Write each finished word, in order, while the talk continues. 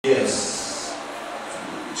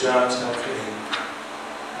John chapter 8.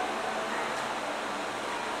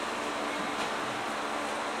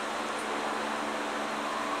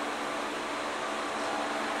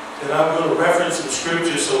 And I'm going to reference some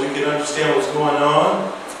scripture so we can understand what's going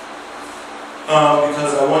on.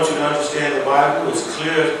 Because I want you to understand the Bible as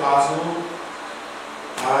clear as possible.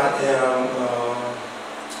 I am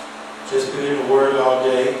just been in the Word all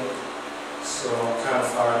day, so I'm kind of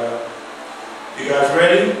fired up. You guys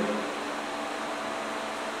ready?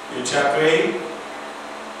 In chapter 8?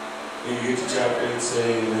 When you get to chapter 8,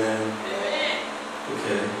 say amen.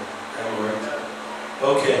 Okay, that worked.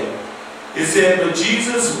 Okay. It said, but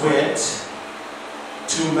Jesus went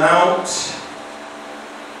to Mount.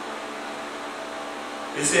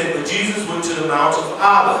 It said, but Jesus went to the Mount of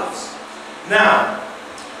Olives. Now,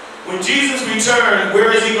 when Jesus returned,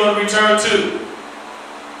 where is he going to return to?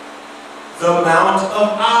 The Mount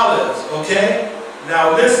of Olives, okay?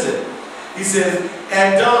 Now listen. He says,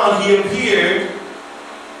 at dawn he appeared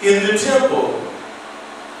in the temple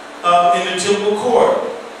court.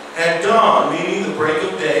 At dawn, meaning the break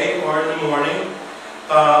of day or in the morning,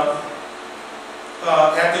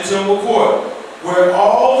 at the temple court, where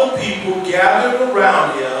all the people gathered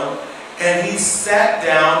around him, and he sat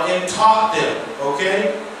down and taught them,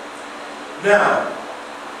 okay? Now,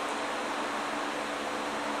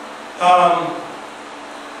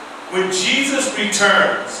 when Jesus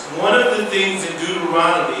returns, one of the things in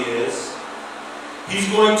Deuteronomy is he's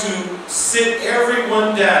going to sit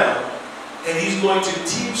everyone down and he's going to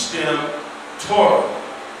teach them Torah.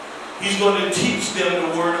 He's going to teach them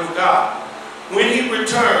the Word of God. When he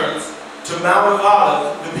returns to Mount of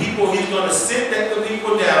Olives, he's going to sit the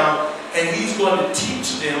people down and he's going to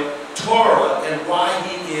teach them Torah and why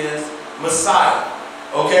he is Messiah.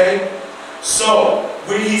 Okay? So,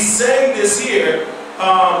 when he's saying this here,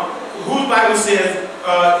 whose Bible says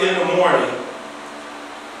in the morning?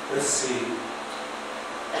 Let's see.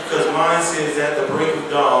 Because mine says at the break of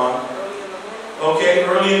dawn. Okay,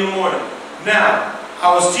 early in the morning. Now,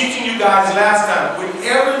 I was teaching you guys last time,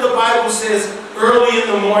 whenever the Bible says early in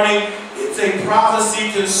the morning, it's a prophecy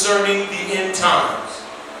concerning the end times.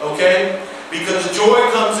 Okay? Because joy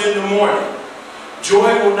comes in the morning.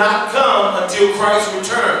 Joy will not come until Christ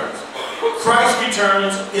returns. Christ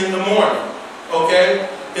returns in the morning. Okay?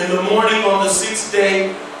 In the morning on the sixth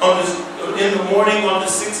day,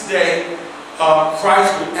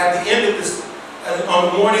 Christ, at the end of this, on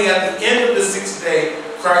the morning at the end of the sixth day,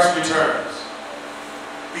 Christ returns.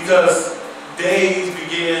 Because days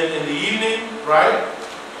begin in the evening, right?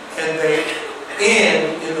 And they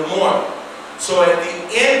end in the morning. So at the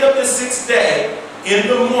end of the sixth day, in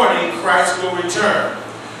the morning, Christ will return.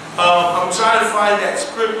 I'm trying to find that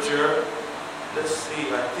scripture. Let's see,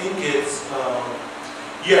 I think it's,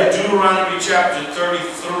 Deuteronomy chapter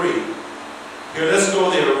 33. Here, let's go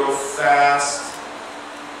there real fast.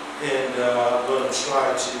 And I'm going to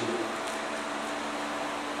try to.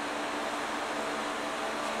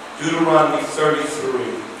 Deuteronomy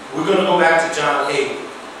 33. We're going to go back to John 8.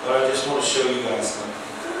 But I just want to show you guys something.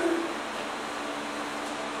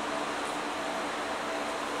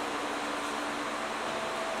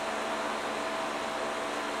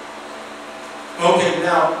 Okay,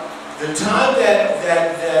 now, the time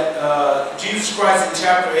that Jesus Christ in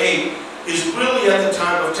chapter 8 is really at the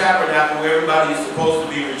time of tabernacle where everybody is supposed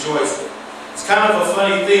to be rejoicing. It's kind of a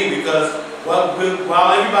funny thing because while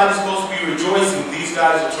everybody's supposed to be rejoicing, these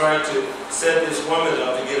guys are trying to set this woman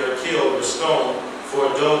up to get her killed or stoned for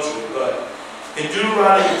adultery. But in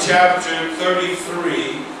Deuteronomy chapter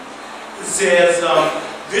 33, it says,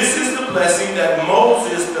 this is the blessing that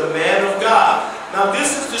Moses, the man of God. Now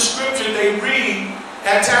this is the scripture they read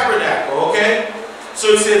at tabernacle, okay?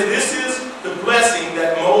 So it says, this is the blessing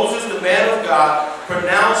that Moses, the man of God,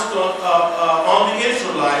 pronounced on the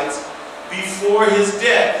Israelites before his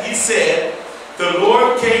death. He said, the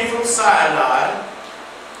Lord came from Sinai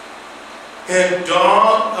and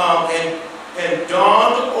dawned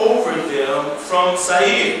over them from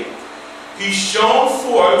Seir. He shone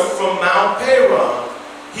forth from Mount Paran.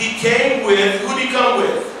 He came with, who did he come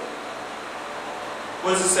with?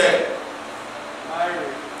 What does it say?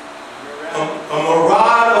 A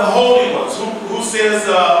myriad of holy ones. Who says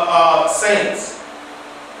saints?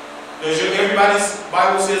 Everybody's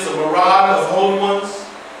Bible says a myriad of holy ones?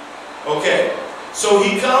 Okay. So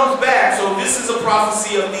he comes back. So this is a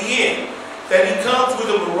prophecy of the end. That he comes with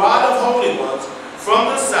a myriad of holy ones from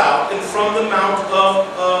the south and from the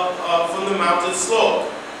mountain slope.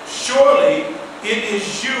 Surely it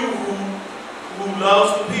is you who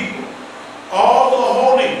loves the people. All the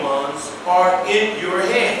holy ones are in your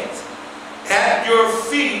hands. At your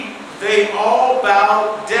feet they all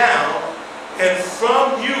bow down and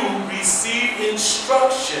from you receive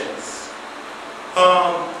instructions,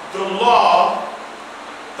 the law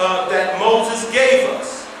that Moses gave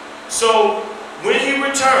us. So when he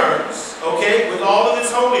returns, okay, with all of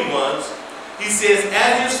his holy ones, he says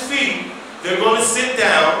at his feet, they're going to sit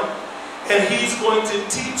down, and he's going to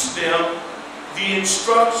teach them the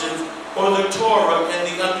instructions or the Torah and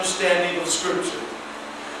the understanding of Scripture.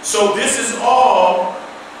 So this is all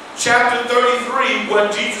chapter 33,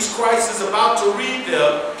 what Jesus Christ is about to read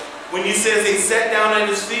them. When he says they sat down at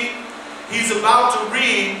his feet, he's about to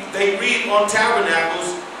read, they read on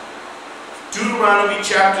tabernacles, Deuteronomy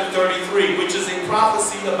chapter 33, which is a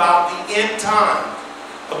prophecy about the end time,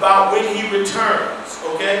 about when he returns,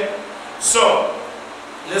 okay? So,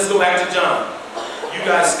 let's go back to John. You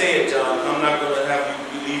guys stay at John. I'm not going to have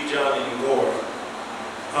you leave John anymore.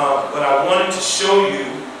 But I wanted to show you,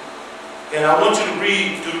 and I want you to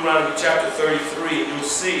read Deuteronomy chapter 33, and you'll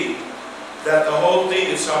see that the whole thing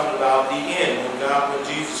is talking about the end, when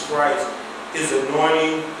Jesus Christ is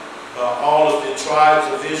anointing all of the tribes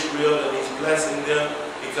of Israel, and he's blessing them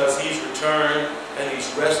because he's returned and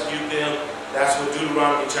he's rescued them. That's what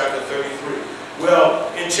Deuteronomy chapter 33.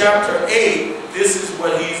 Well, in chapter 8, this is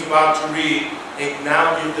what he's about to read and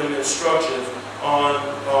now give them instructions on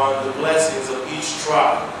the blessings of each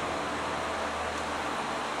tribe.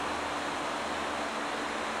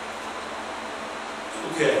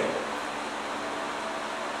 Okay.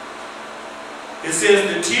 It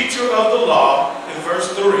says, the teacher of the law, in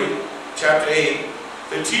verse 3, chapter 8,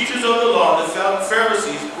 the teachers of the law, the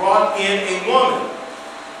Pharisees, brought in a woman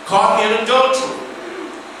caught in adultery.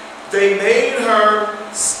 They made her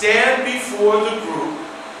stand before the group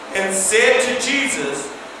and said to Jesus,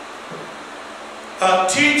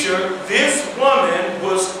 Teacher, this woman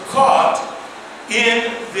was caught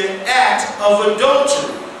in the act of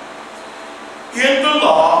adultery. In the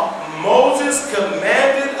law, Moses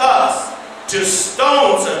commanded us to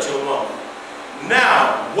stone such a woman.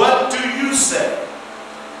 Now, what do you say?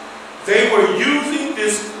 They were using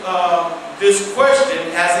this question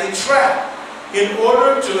as a trap in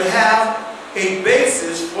order to have a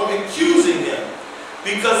basis for accusing him.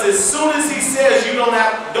 Because as soon as he says you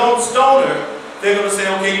don't stone her, they're going to say,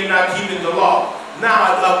 okay, you're not keeping the law.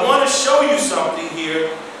 Now, I want to show you something here,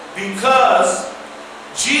 because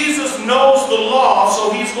Jesus knows the law,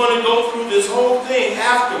 so he's going to go through this whole thing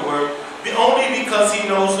afterward, only because he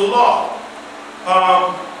knows the law.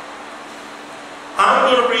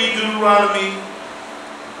 I'm going to read Deuteronomy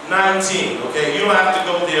 19, okay? You don't have to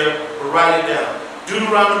go there, but write it down.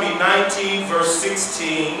 Deuteronomy 19, verse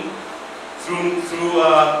 16 through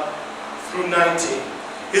 19.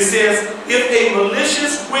 It says, if a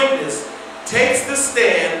malicious witness takes the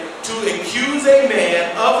stand to accuse a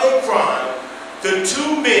man of a crime, the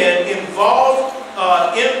two men involved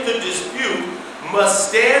in the dispute must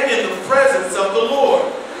stand in the presence of the Lord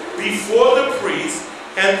before the priests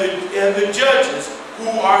and the judges who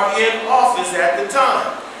are in office at the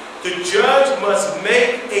time. The judge must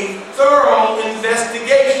make a thorough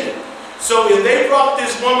investigation. So if they brought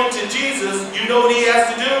this woman to Jesus, you know what he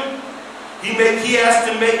has to do? He has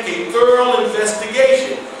to make a thorough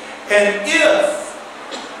investigation. And if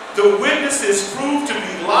the witnesses prove to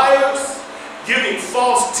be liars, giving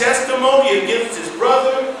false testimony against his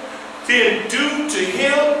brother, then do to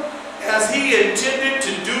him as he intended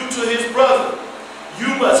to do to his brother. You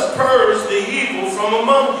must purge the evil from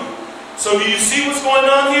among you. So do you see what's going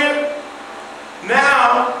on here?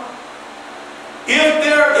 Now, if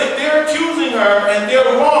they're accusing her and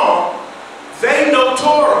they're wrong, they know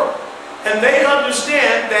Torah. And they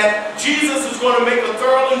understand that Jesus is going to make a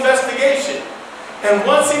thorough investigation. And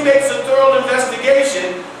once he makes a thorough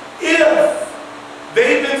investigation, if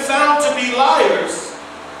they've been found to be liars,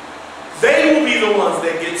 they will be the ones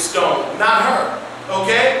that get stoned, not her.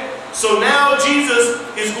 Okay? So now Jesus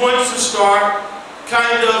is going to start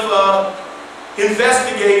kind of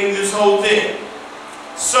investigating this whole thing.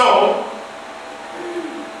 So,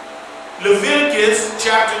 Leviticus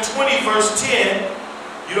chapter 20, verse 10,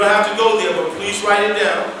 you don't have to go there, but please write it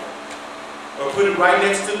down. Or put it right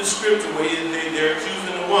next to the scripture where they're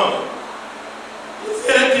accusing the woman.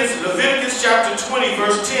 Leviticus chapter 20,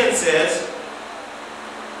 verse 10 says,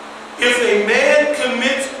 if a man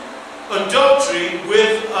commits adultery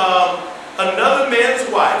with another man's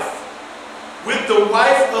wife, with the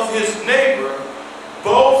wife of his neighbor,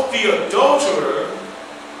 both the adulterer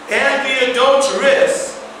and the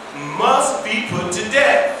adulteress must be put to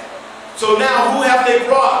death. So now who have they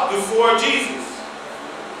brought before Jesus?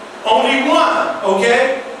 Only one,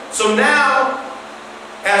 okay? So now,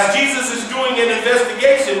 as Jesus is doing an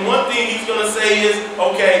investigation, one thing he's going to say is,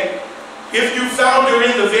 okay, if you found her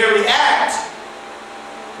in the very act,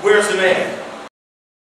 Where's the man?